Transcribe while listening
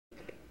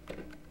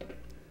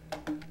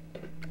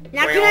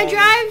Now can I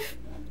drive?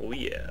 Oh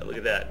yeah, look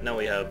at that. Now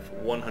we have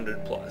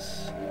 100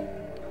 plus.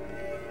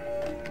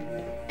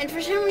 And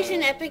for some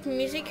reason epic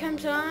music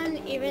comes on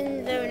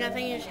even though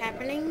nothing is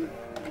happening.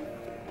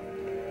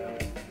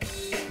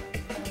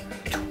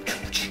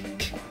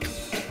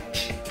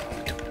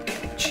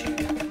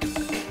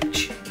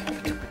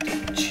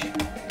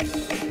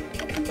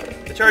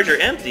 The charger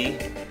empty?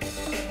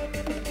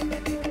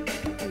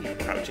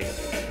 Crouching.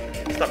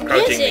 Stop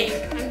crouching me.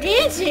 I'm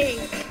dancing!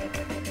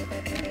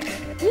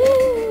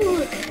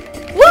 Woo!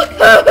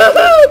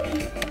 Woo-hoo-hoo-hoo!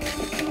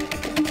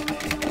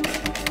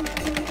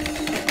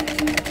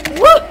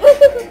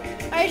 Woo-hoo-hoo-hoo!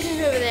 Alright, it's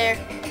just over there.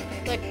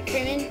 Look,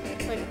 Freeman.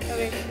 Look,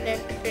 over there,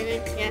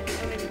 Freeman. Yeah,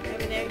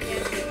 over there,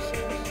 yeah.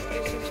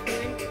 There's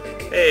Freeman.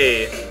 Hey!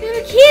 You're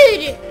a kid!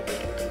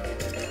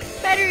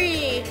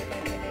 Battery!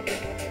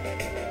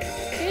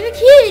 You're a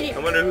kid! I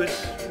wonder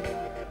whose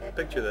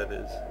picture that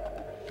is.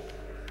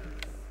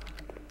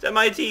 It's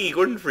MIT,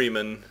 Gordon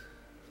Freeman.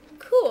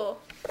 Cool.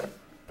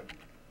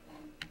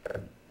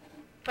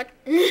 What?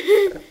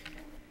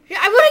 Yeah,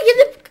 I want to give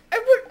the... I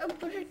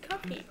want a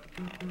coffee.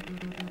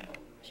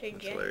 Sorry,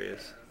 That's Jen.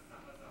 hilarious.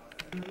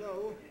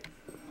 Hello?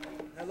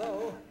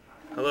 Hello?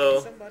 Hello?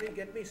 Can somebody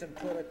get me some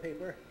toilet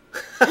paper?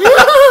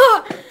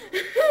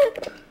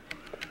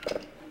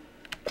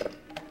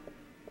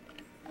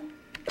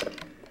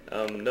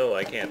 No,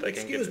 I can't. I can't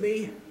Excuse get...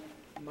 me.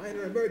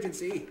 Minor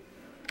emergency.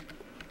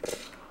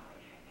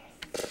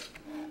 Guess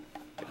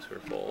we're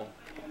full.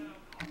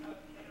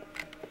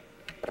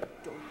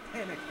 Don't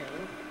panic,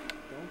 Harold.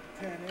 Don't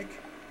panic.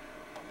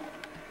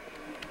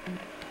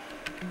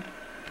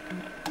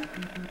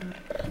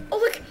 Oh,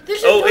 look,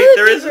 there's some Oh, wait, toilet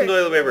there is paper. some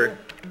toilet paper.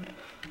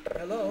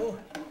 Hello?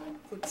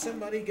 Could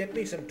somebody get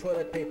me some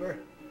toilet paper?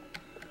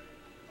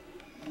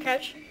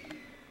 Couch.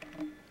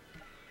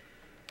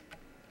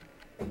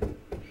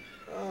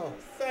 Oh,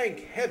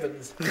 thank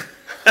heavens.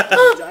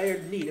 I'm in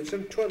dire need of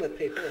some toilet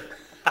paper.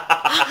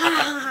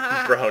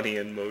 Brownie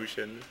in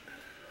motion.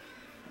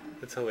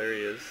 That's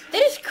hilarious.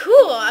 That is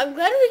cool. I'm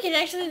glad we can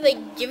actually,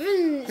 like, give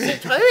him some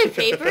toilet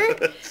paper.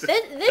 That's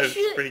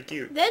pretty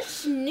cute.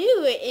 That's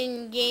new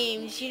in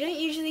games. You don't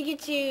usually get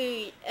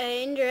to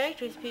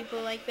interact with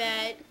people like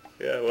that.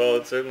 Yeah, well,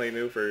 it's certainly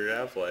new for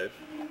Half-Life.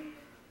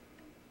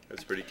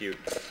 That's pretty cute.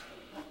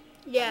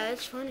 Yeah,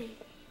 that's funny.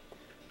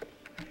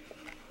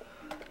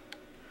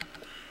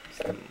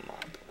 Some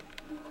mop.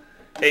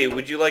 Hey,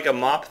 would you like a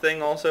mop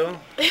thing also?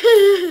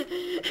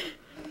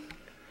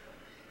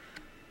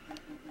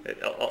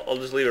 I'll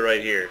just leave it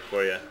right here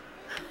for you.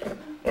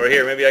 Or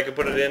here, maybe I could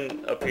put it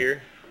in up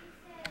here.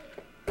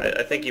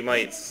 I think you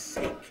might.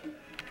 Sorry.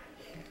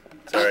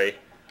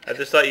 I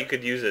just thought you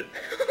could use it.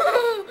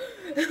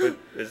 But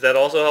is that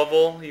also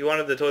helpful? You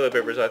wanted the toilet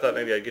paper, so I thought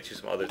maybe I'd get you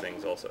some other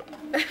things also.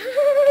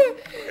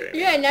 Okay.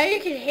 Yeah, now you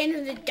can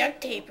handle the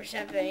duct tape or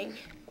something.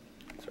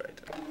 That's right.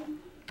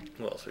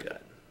 What else we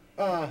got?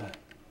 Ah,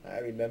 I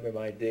remember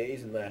my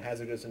days in the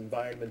hazardous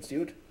environment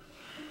suit.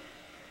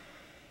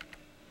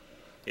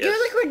 Yes. You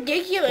look Of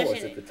ridiculous course,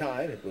 in at the it.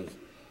 time, it was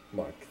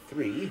Mark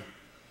III.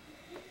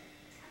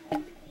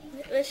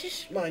 Let's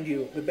just... Mind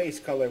you, the base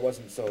color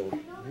wasn't so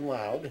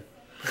loud,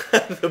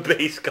 The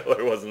base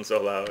color wasn't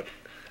so loud.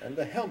 and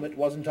the helmet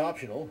wasn't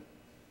optional,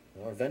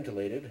 or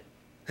ventilated.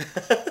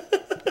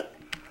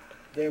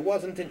 There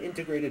wasn't an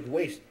integrated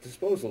waste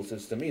disposal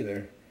system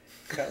either.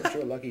 Count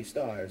your lucky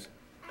stars.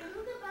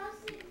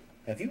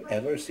 Have you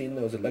ever seen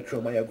those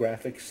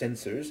electromyographic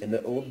sensors in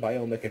the old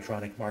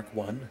biomechatronic Mark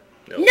I?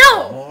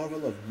 No!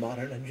 Marvel of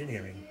modern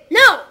engineering.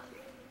 No!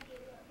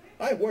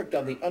 I worked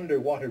on the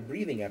underwater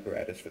breathing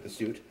apparatus for the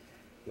suit,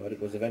 but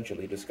it was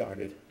eventually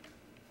discarded.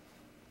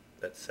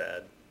 That's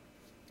sad.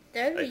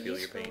 That would I be feel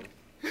useful. your pain.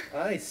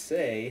 I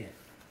say,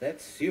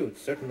 that suit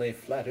certainly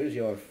flatters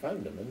your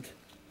fundament.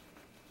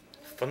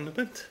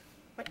 Fundament?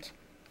 What?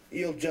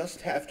 You'll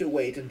just have to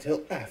wait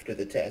until after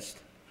the test.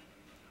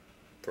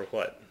 For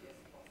what?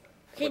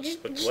 Okay,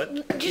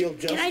 What? You'll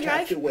just can I have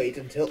drive? to wait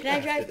until Can I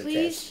after drive, the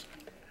please? test.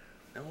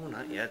 No,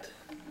 not yet.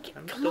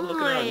 I'm Come still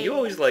looking around. You on.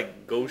 always,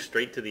 like, go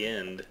straight to the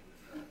end.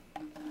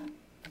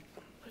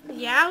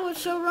 Yeah,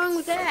 what's so wrong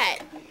with that?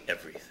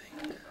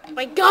 Everything. Oh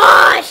my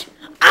gosh!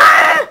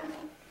 Ah!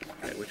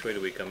 Alright, which way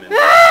do we come in? Ah!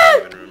 I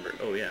don't even remember.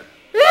 Oh, yeah.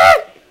 Ah!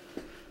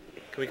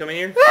 Can we come in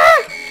here?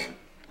 Ah!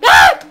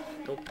 Ah!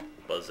 Don't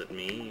buzz at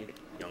me,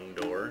 young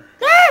door.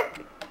 Ah!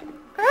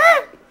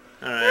 Ah!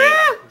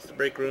 Alright, it's the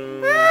break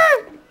room. Ah!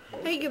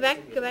 Hey, go back,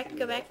 go back,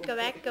 go back, go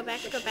back, go back,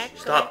 go back.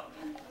 Stop.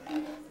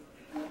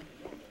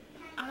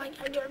 Oh my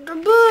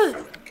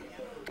god,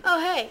 oh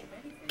hey,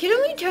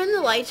 can we turn the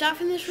lights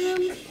off in this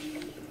room?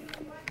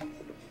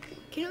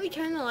 Can we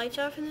turn the lights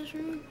off in this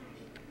room?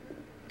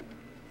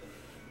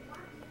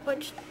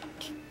 What?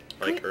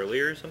 Like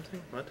earlier or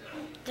something? What?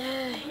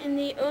 In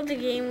the older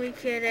game we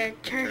could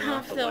turn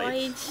off the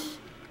lights.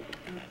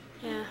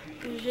 Yeah,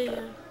 usually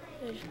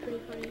it's pretty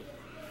funny.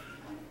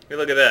 Here,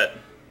 look at that.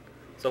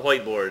 It's a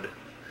whiteboard.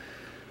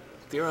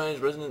 Theorized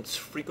resonance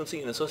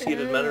frequency and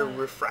associated matter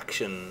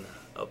refraction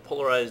of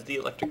polarized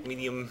dielectric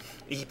medium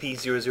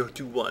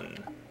EP0021.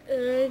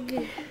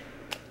 Ugh.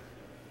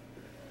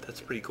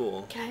 That's pretty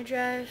cool. Can I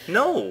drive?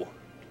 No!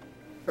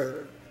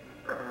 Are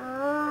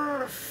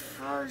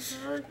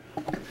you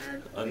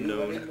Unknown.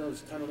 running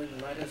those tunneling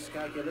lattice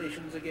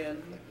calculations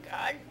again?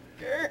 God.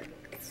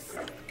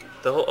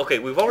 Okay,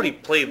 we've already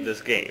played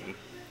this game.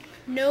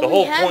 No, The we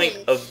whole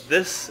haven't.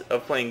 point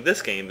of playing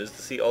this game is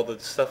to see all the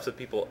stuff that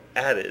people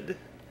added,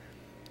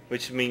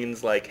 which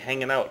means like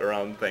hanging out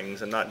around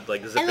things and not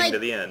like zipping to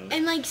the end.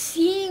 And like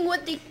seeing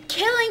what the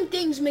killing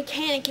things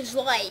mechanic is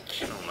like.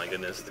 Oh my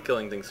goodness, the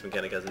killing things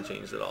mechanic hasn't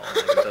changed at all. I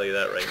can tell you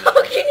that right How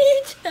now. can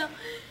you tell?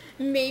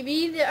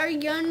 Maybe our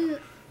gun,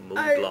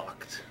 Mode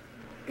blocked.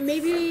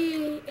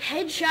 maybe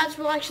headshots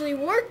will actually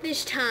work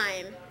this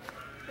time.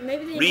 Or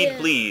maybe they Read didn't.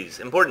 please.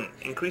 Important.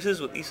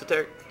 Increases with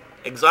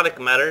exotic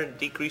matter,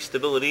 decreased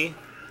stability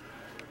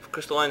of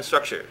crystalline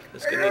structure.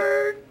 This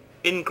can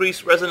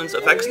increase resonance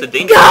effects to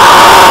danger.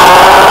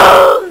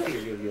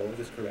 Theory of yours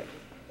is correct.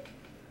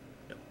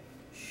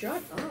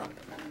 Shut up.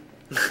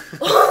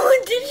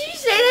 Oh, did you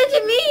say that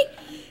to me?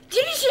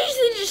 Did you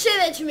seriously just say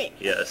that to me?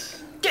 Yes.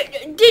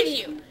 Did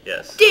you?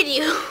 Yes. Did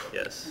you?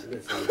 Yes.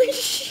 Listen, I'm only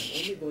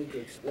going to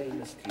explain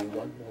this to you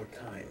one more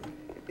time.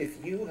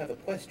 If you have a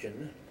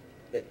question,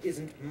 that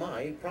isn't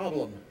my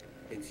problem.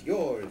 It's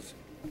yours.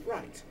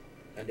 Right.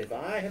 And if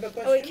I have a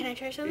question... Oh wait, can I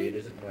try something? It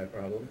isn't my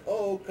problem.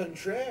 Au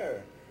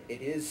contraire.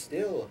 It is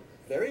still,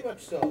 very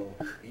much so,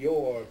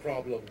 your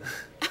problem.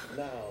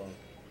 Now,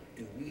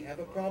 do we have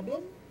a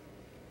problem?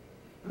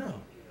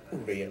 No.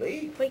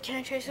 Really? Wait, can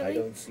I try I something?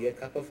 don't see a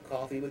cup of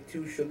coffee with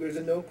 2 sugars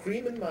and no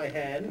cream in my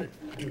hand.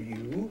 Do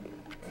you?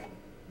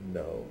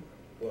 No.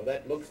 Well,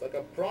 that looks like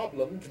a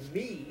problem to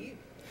me.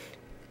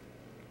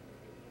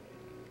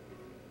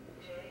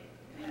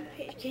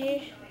 Wait, can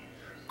you...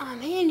 Oh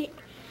man,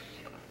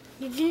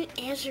 you didn't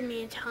answer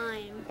me in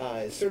time.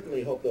 I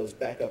certainly hope those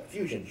backup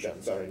fusion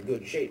shunts are in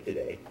good shape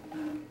today.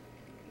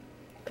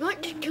 Come on,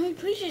 can we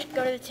please just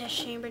go to the test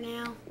chamber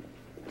now?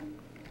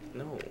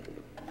 No.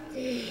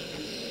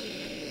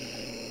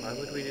 Why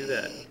would we do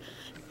that?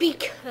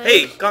 Because...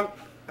 Hey, Oh,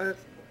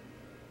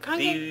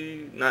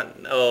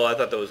 I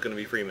thought that was going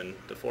to be Freeman,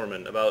 the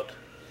foreman, about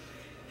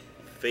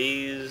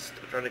phased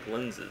electronic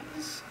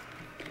lenses.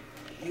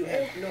 You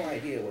have no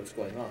idea what's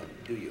going on,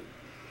 do you?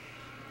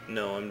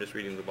 No, I'm just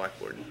reading the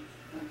blackboard.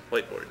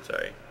 Whiteboard,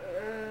 sorry.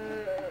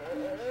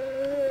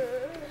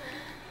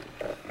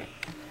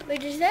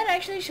 Wait, does that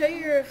actually show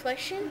your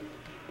reflection?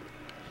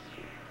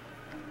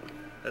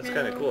 That's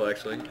kind of cool,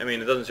 actually. I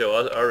mean, it doesn't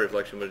show our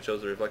reflection, but it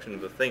shows the reflection of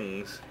the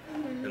things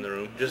in the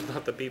room, just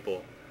not the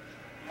people.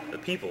 The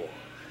people.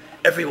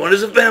 Everyone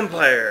is a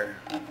vampire!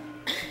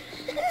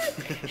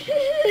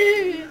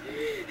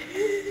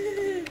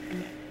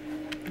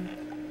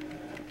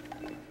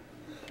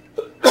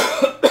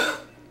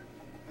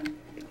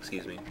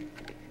 Excuse me.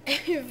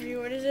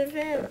 Everyone is a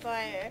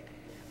vampire.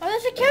 Oh,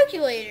 that's a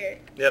calculator.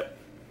 Yep.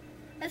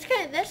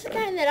 That's the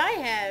kind that I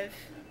have.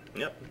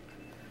 Yep.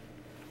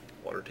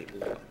 Water table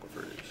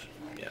aquifers.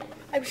 Yeah.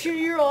 I'm sure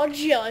you're all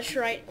jealous,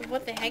 right?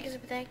 What the heck is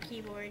with that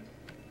keyboard?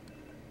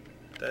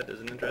 That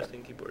is an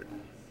interesting keyboard.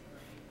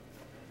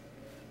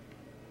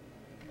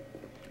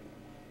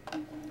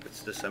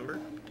 It's December?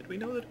 Did we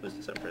know that it was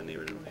December in the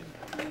original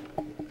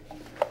game?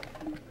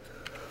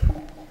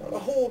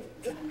 Hold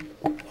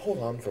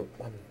on for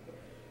one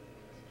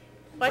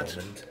What?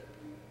 moment.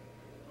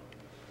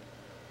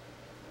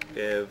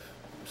 Okay, I'm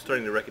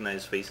starting to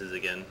recognize faces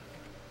again.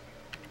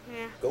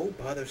 Yeah. Go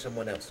bother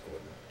someone else,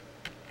 Gordon.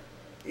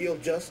 You'll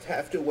just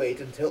have to wait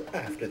until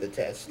after the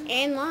test.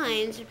 And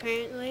lines,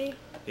 apparently.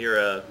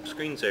 Your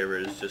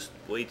screensaver is just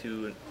way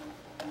too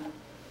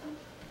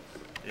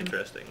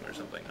interesting or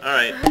something.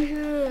 Alright.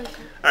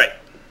 Alright.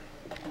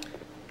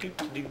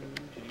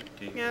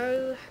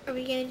 Now, are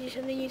we gonna do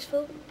something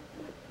useful?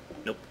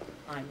 Nope.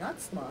 I'm not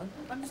smart.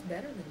 I'm just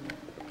better than you.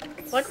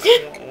 What?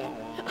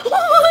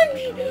 What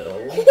No.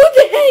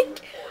 the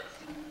heck?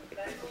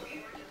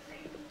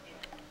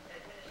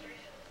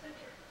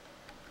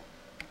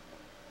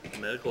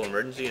 Medical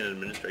emergency and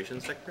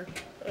administration sector?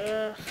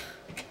 Ugh,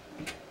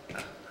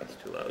 Ah, that's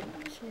too loud.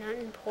 it's not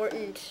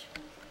important.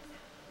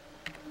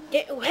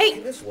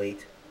 Wait! Just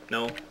wait.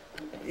 No.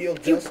 You'll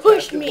You just have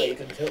pushed to me. wait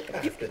until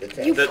after the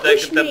test. You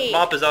pushed The me.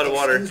 mop is out of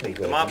water. Excuse me,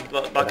 The Gordon, mop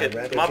but bucket. I'm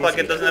rather The mop bucket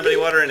busy. doesn't have any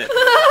water in it.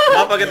 The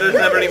mop bucket doesn't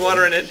have any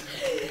water in it.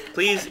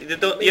 Please, you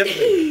don't. You have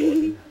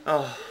Gordon.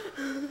 Oh.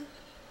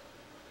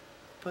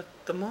 But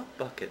the mop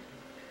bucket.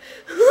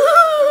 I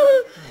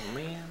Oh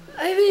man.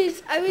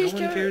 was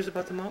No one cares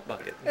about the mop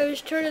bucket. I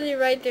was totally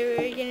right that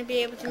we were gonna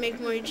be able to make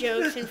more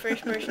jokes in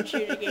first-person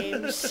shooter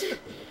games.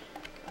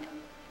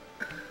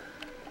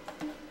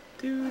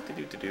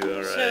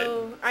 Alright.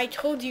 So, I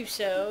told you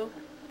so.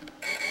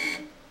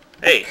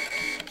 Hey,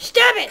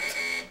 Stop it!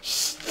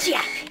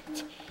 Stop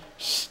it!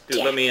 Stop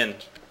dude, let me in.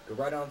 Go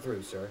right on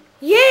through, sir.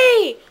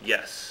 Yay!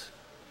 Yes.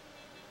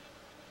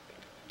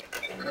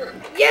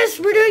 Yes,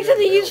 we're doing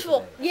something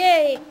useful!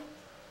 Yay!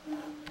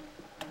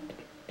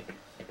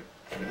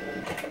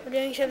 We're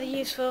doing something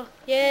useful.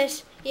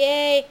 Yes!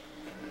 Yay!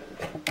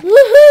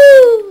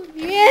 Woohoo!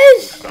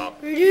 Yes!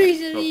 Stop. We're doing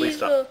something No, please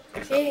useful. stop.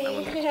 Please stop. I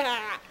want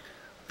Yeah.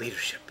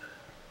 leadership.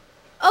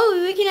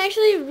 Oh, we can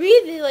actually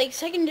read the like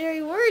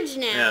secondary words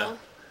now. Yeah.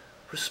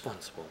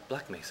 Responsible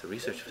Black Mesa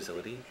Research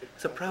Facility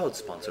is a proud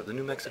sponsor of the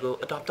New Mexico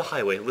Adopt a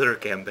Highway litter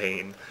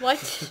campaign. What?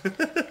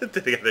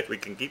 Together we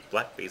can keep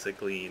Black Mesa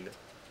clean.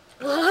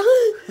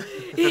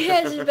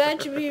 Yeah, it's about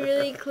to be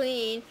really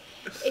clean.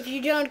 If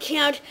you don't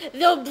count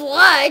the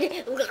blood.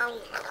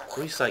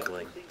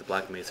 Recycling. The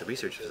Black Mesa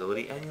Research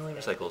Facility annually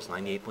recycles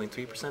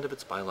 98.3% of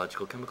its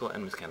biological, chemical,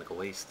 and mechanical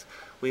waste.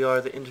 We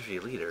are the industry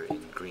leader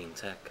in green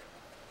tech.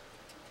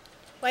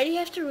 Why do you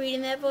have to read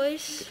in that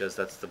voice? Because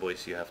that's the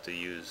voice you have to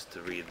use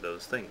to read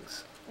those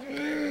things.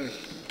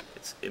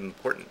 It's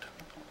important.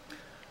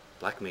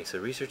 Black Mesa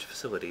Research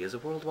Facility is a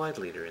worldwide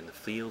leader in the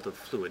field of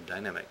fluid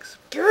dynamics.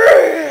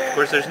 Of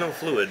course, there's no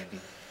fluid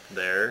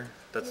there.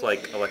 That's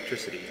like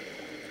electricity.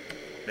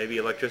 Maybe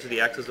electricity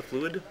acts as a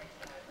fluid?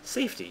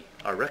 Safety.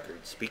 Our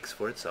record speaks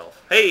for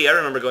itself. Hey, I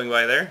remember going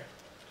by there.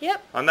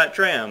 Yep. On that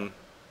tram.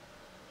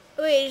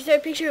 Wait, is there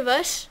a picture of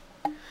us?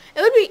 It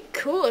would be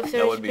cool if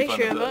there was a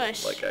picture of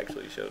us. Like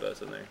actually showed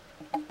us in there.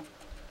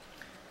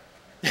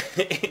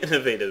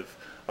 Innovative.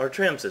 Our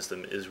tram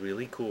system is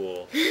really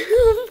cool.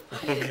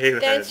 Okay,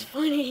 That's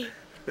funny.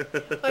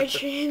 Our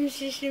tram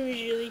system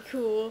is really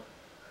cool.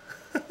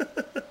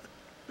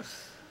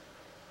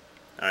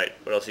 Alright,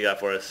 what else you got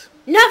for us?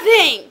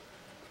 Nothing!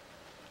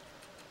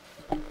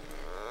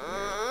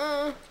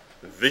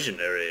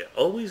 Visionary,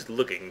 always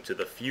looking to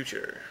the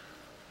future.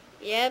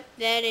 Yep,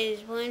 that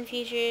is one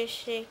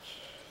futuristic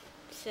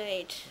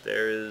site.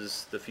 There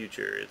is the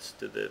future. It's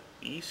to the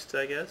east,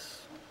 I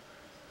guess?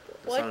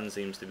 The What? sun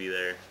seems to be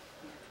there.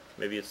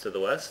 Maybe it's to the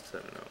west? I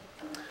don't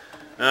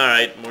know.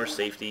 Alright, more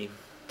safety.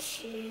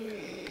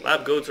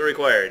 Lab coats are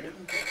required.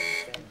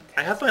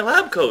 I have my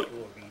lab coat!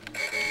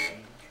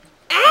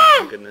 Oh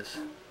my goodness.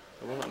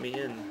 It won't let me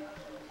in.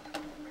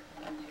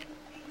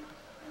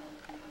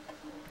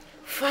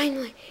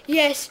 Finally,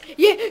 yes,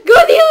 yeah, go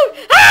the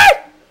other. Ah!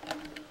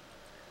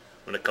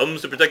 When it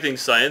comes to protecting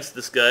science,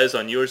 this guy's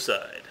on your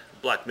side.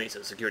 Black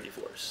Mesa Security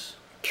Force.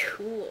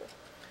 Cool.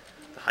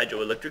 The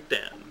hydroelectric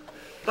dam.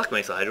 Black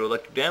Mesa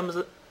Hydroelectric Dam is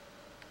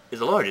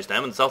the largest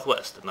dam in the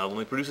southwest. It not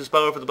only produces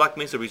power for the Black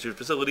Mesa Research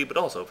Facility, but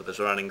also for the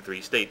surrounding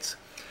 3 states.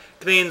 It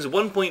contains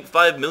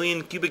 1.5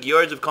 million cubic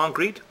yards of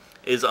concrete,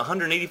 is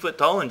 180 foot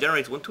tall, and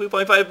generates 1.5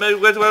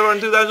 megawatts per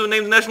 2,000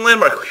 named national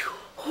landmark.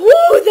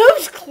 Ooh, that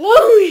was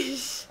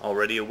close.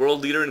 Already a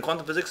world leader in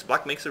quantum physics,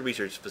 Black Mesa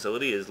Research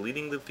Facility is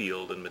leading the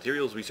field in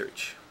materials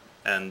research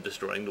and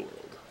destroying the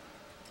world.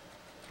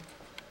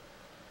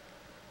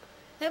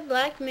 That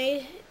Black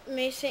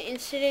Mesa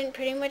incident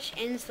pretty much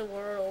ends the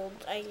world,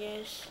 I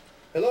guess.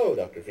 Hello,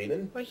 Dr.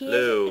 Freeman. Working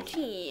Hello. as a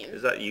team.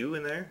 Is that you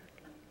in there?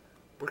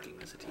 Working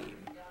as a team.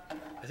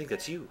 I think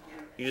that's you.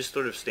 You just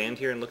sort of stand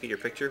here and look at your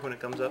picture when it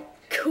comes up.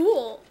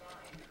 Cool.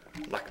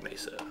 Black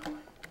Mesa.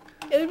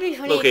 It would be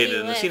funny Located if you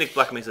in the left. scenic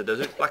Black Mesa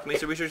Desert, Black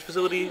Mesa Research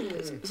Facility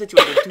is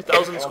situated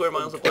 2,000 square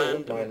miles of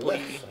land My and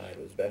left side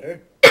was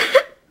better.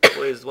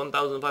 employs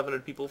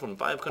 1,500 people from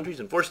 5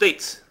 countries and 4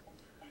 states.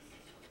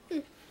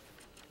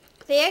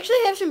 They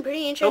actually have some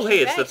pretty interesting hey,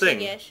 it's the facts, I thing.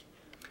 guess.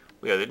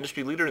 We are the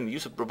industry leader in the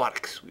use of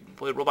robotics. We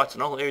employ robots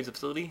in all areas of the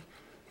facility,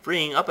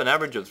 freeing up an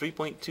average of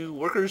 3.2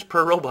 workers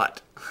per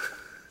robot.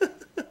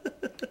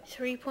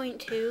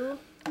 3.2.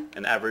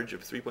 An average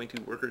of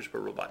 3.2 workers per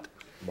robot.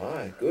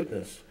 My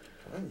goodness,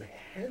 I'm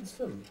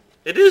handsome.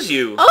 It is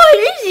you! Oh,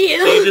 it is you!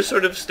 So you just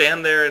sort of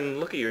stand there and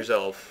look at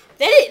yourself.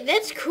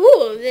 That's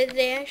cool. That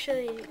they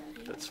actually...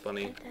 That's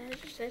funny.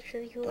 That's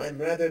really cool. I'm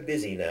rather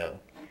busy now.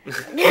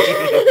 Myself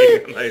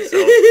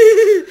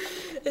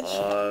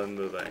on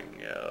the thing.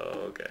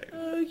 Yeah, okay.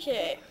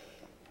 Okay.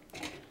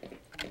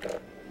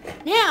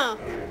 Now,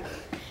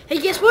 hey,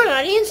 guess what,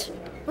 audience?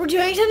 We're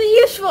doing something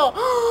useful.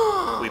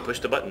 We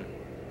pushed a button.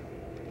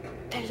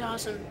 That is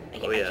awesome.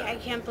 Oh, yeah. I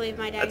can't believe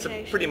my dad That's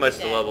actually pretty much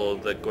did the that. level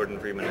that Gordon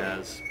Freeman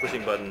has.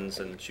 Pushing buttons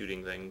and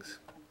shooting things.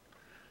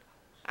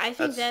 I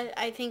think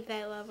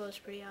that level is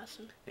pretty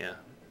awesome. Yeah.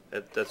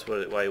 That's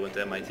why he went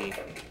to MIT.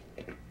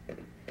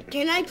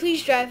 Can I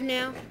please drive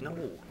now? No.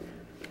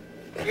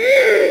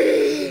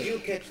 Did you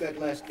catch that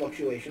last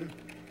fluctuation?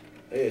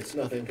 It's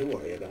nothing to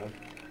worry about.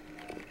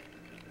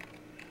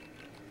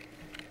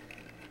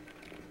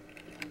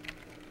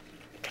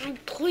 Can I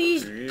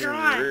please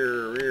drive?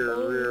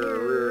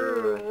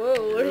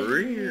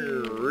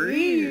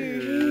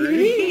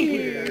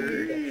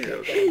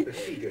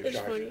 Procedure That's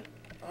chart. funny.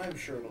 I'm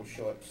sure it'll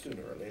show up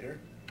sooner or later.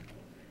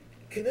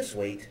 Can this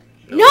wait?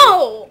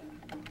 No!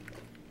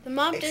 The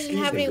mop doesn't Excuse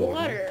have me, any Gordon,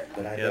 water.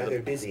 but I'm Yeah,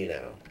 rather busy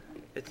now.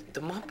 It's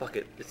the mop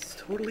bucket. It's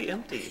totally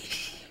empty.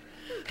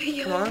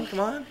 Come on, come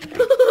on.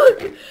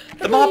 The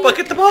The mop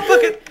bucket, the mop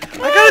bucket! I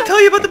gotta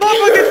tell you about the mop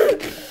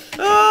bucket!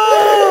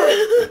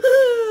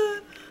 Oh!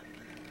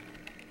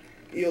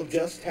 You'll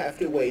just have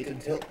to wait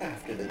until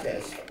after the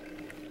test.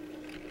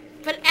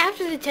 But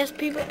after the test,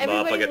 Mop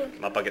everybody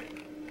bucket, mop bucket,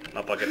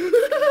 mop bucket,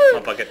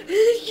 mop bucket,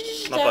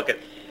 Just mop stop. bucket,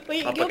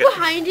 Wait, mop go bucket.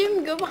 behind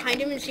him. Go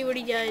behind him and see what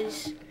he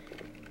does.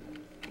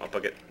 mop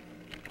bucket,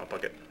 mop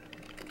bucket,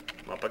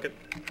 mop bucket.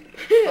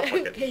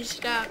 bucket. Okay,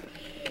 stop.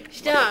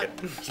 Stop.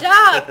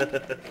 Stop.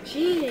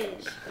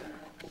 Jeez.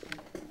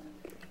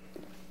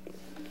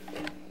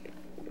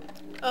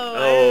 Oh,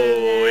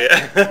 Oh,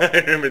 yeah. I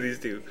remember these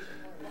two.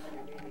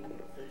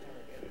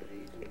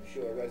 To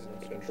ensure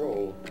resonance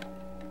control.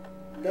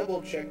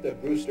 Double check the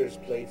Brewster's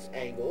plate's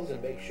angles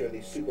and make sure the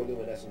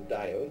superluminescent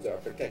diodes are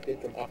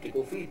protected from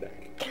optical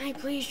feedback. Can I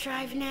please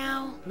drive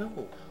now? No.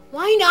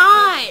 Why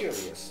not?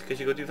 Curious. Because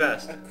you go too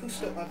fast.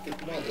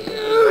 Acousto-optic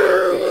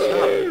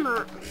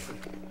modulator.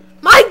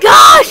 My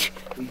gosh!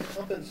 We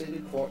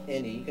compensated for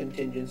any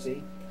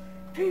contingency.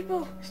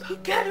 People, you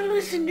gotta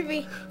listen to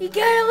me. You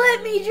gotta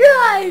let me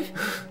drive.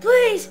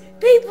 Please,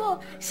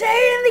 people, say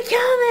it in the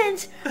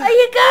comments.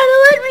 You gotta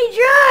let me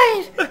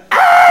drive.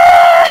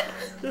 Ah!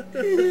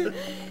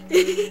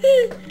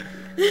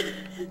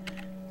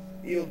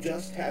 You'll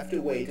just have to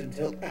wait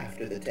until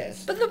after the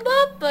test. But the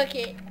mop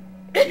bucket.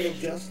 You'll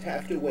just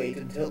have to wait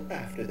until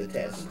after the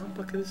test. The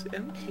bucket is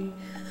empty.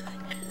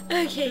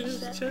 Okay,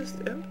 It's just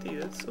empty.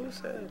 That's so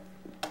sad.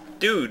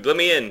 Dude, let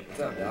me in. What's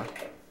up,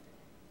 Doc?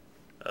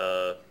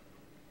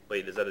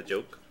 Wait, is that a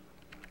joke?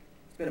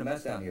 It's been a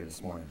mess down here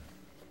this morning.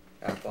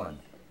 Have fun.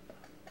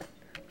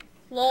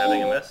 lol.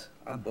 Having a mess?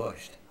 I'm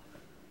bushed.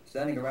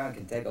 Standing around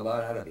can take a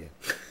lot out of you.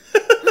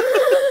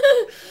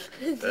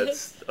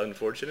 That's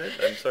unfortunate.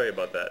 I'm sorry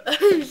about that.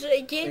 I'm I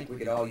shaking. think we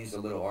could all use a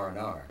little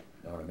R&R.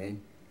 Know what I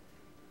mean?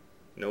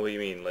 Know what you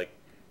mean? Like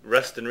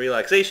rest and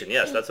relaxation.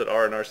 Yes, that's what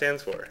R&R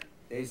stands for.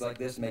 Days like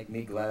this make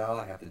me glad all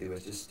I have to do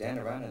is just stand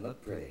around and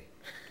look pretty.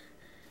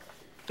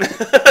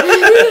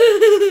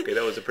 Okay,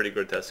 that was a pretty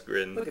grotesque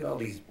grin. Look at all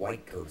these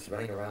white coats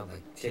running around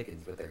like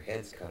chickens with their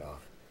heads cut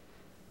off.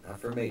 Not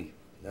for me.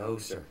 No,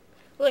 sir.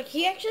 Look,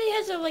 he actually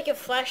has a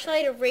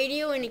flashlight, a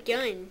radio, and a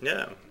gun.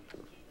 Yeah.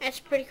 That's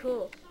pretty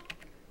cool.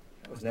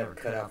 I was never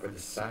cut out for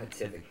this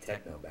scientific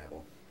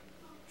techno-babble.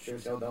 Sure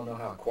as hell don't know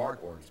how a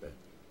quark works, but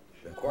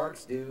the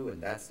quarks do,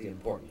 and that's the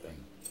important thing.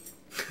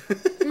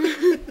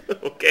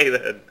 Okay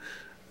then.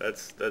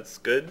 That's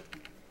good.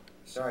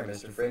 Sorry,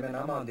 Mr. Freeman,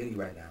 I'm on duty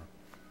right now.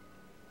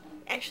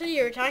 Actually,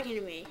 you were talking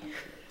to me.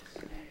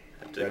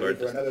 Have to Ready guard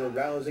for this. another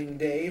rousing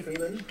day,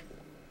 Freeman?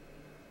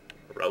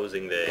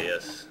 Rousing day,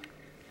 yes.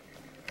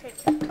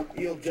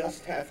 You'll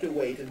just have to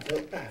wait until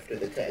after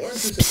the test. Weren't you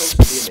supposed to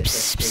be in the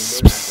test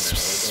chamber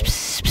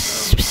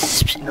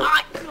half an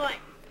hour ago? What?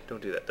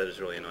 Don't do that. That is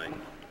really annoying.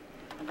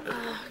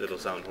 It'll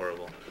sound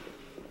horrible.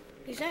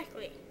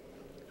 Exactly.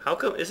 How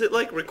come? Is it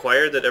like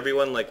required that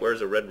everyone like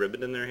wears a red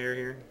ribbon in their hair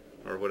here,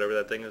 or whatever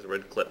that thing is? A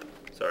red clip.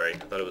 Sorry, I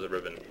thought it was a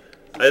ribbon.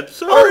 I'm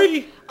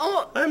sorry.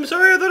 Oh, I'm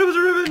sorry. I thought it was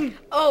a ribbon.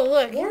 oh,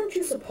 look. Weren't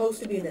you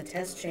supposed to be in the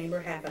test chamber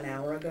half an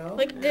hour ago?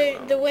 Like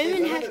the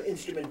women If have. another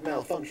instrument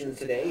malfunctions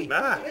today,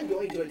 Ah. I'm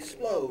going to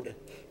explode.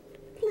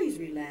 Please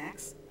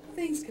relax.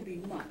 Things could be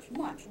much,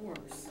 much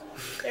worse.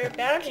 They're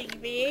about to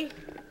be.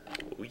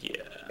 Oh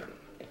yeah.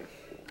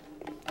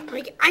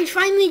 Like, I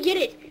finally get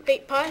it.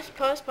 Wait, pause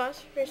for a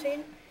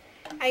second.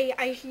 I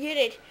get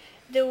it.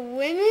 The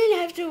women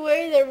have to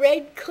wear the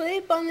red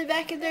clip on the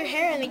back of their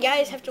hair, and the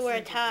guys have to wear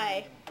a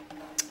tie.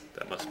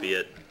 That must be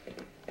it.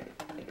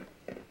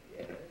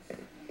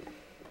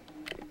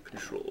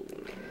 Control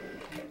room.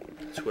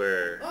 It's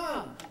where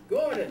Ah,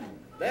 Gordon,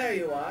 there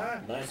you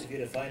are. Nice of you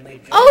to finally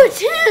join Oh,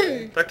 us. it's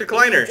him! Dr.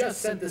 Kleiner.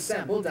 Just sent the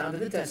sample down to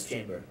the test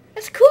chamber.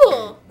 That's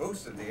cool.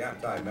 Boosted the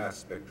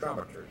anti-mass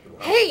spectrometer to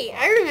Hey,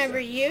 I remember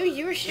you.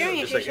 You were staring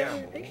at just like yourself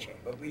in the picture.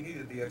 but we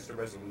needed the extra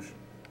resolution.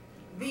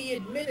 The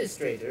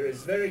administrator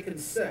is very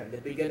concerned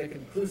that we get a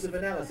conclusive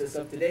analysis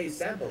of today's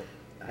sample.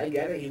 I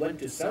gather he went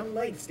to some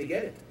lengths to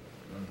get it.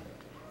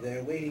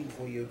 They're waiting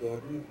for you,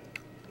 Gordon,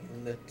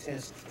 in the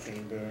test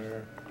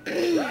chamber.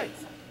 Right.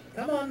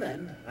 Come on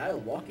then. I'll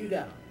walk you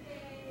down.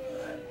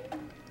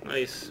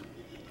 Nice.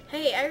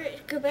 Hey,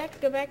 go back.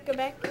 Read.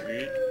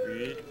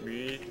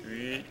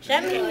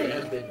 That I means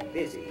have been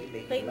busy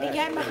making Like, the last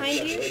guy minute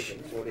behind you?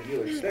 preparations for the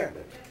new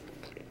experiment.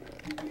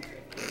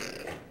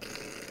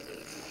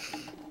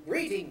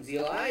 Greetings,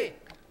 Eli.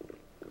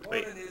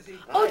 Wait. Morning, Izzy.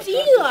 Oh, I it's trust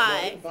this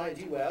Eli. morning finds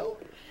you well.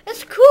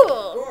 that's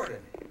cool. Gordon,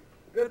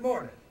 good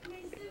morning.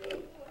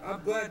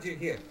 I'm glad you're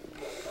here.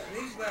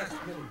 These last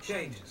minute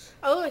changes,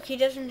 Oh, look, he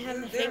doesn't have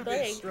the they're a fake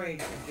bit leg.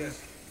 strange and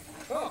just...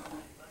 Oh,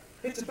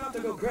 it's about to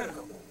go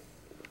critical.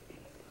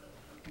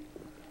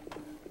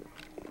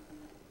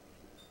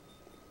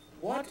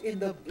 What in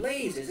the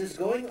blazes is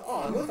going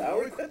on with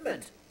our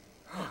equipment?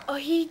 Oh,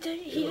 he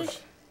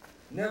just.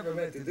 Never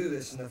meant to do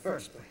this in the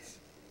first place.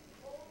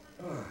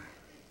 Oh,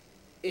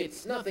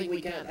 It's nothing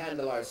we can't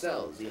handle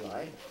ourselves,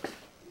 Eli.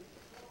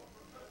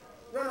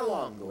 Run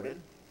along,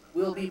 Gordon.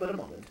 We'll be but a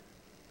moment.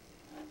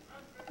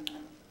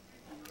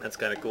 That's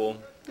kind of cool.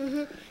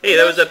 Mhm. Hey,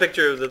 that was that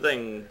picture of the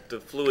thing, the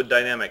fluid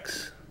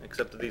dynamics.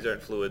 Except that these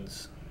aren't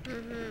fluids.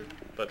 Mhm.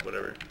 But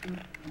whatever.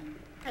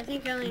 I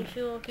think only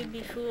Fool could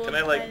be fooled Can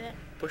I by like that.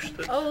 push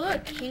this? Oh,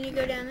 look, can you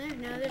go down there?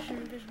 No, there's an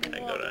invisible I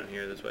can wall. go down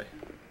here this way.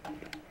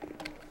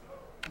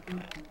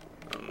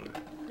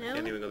 No?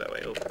 Can't even go that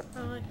way. Oh.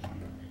 Oh, look.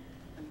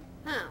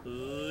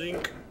 Oh.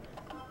 Zink.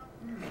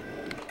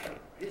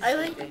 This I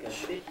will like- take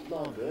a bit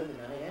longer than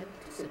I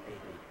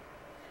anticipated.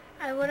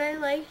 What I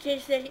liked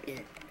is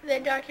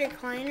that Dr.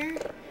 Kleiner,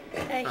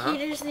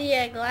 he does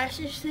the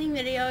glasses thing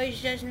that he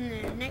always does in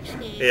the next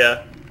game.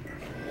 Yeah.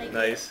 Like,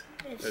 Nice.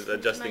 It's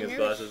Adjusting my his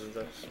nervous- glasses and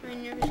stuff. It's my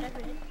nervous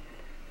habit.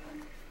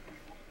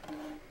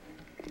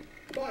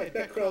 By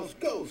Becquerel's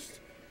ghost!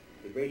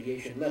 The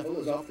radiation level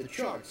is off the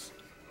charts.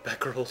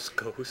 Becquerel's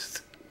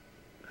ghost.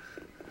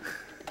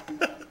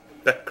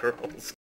 Becquerel's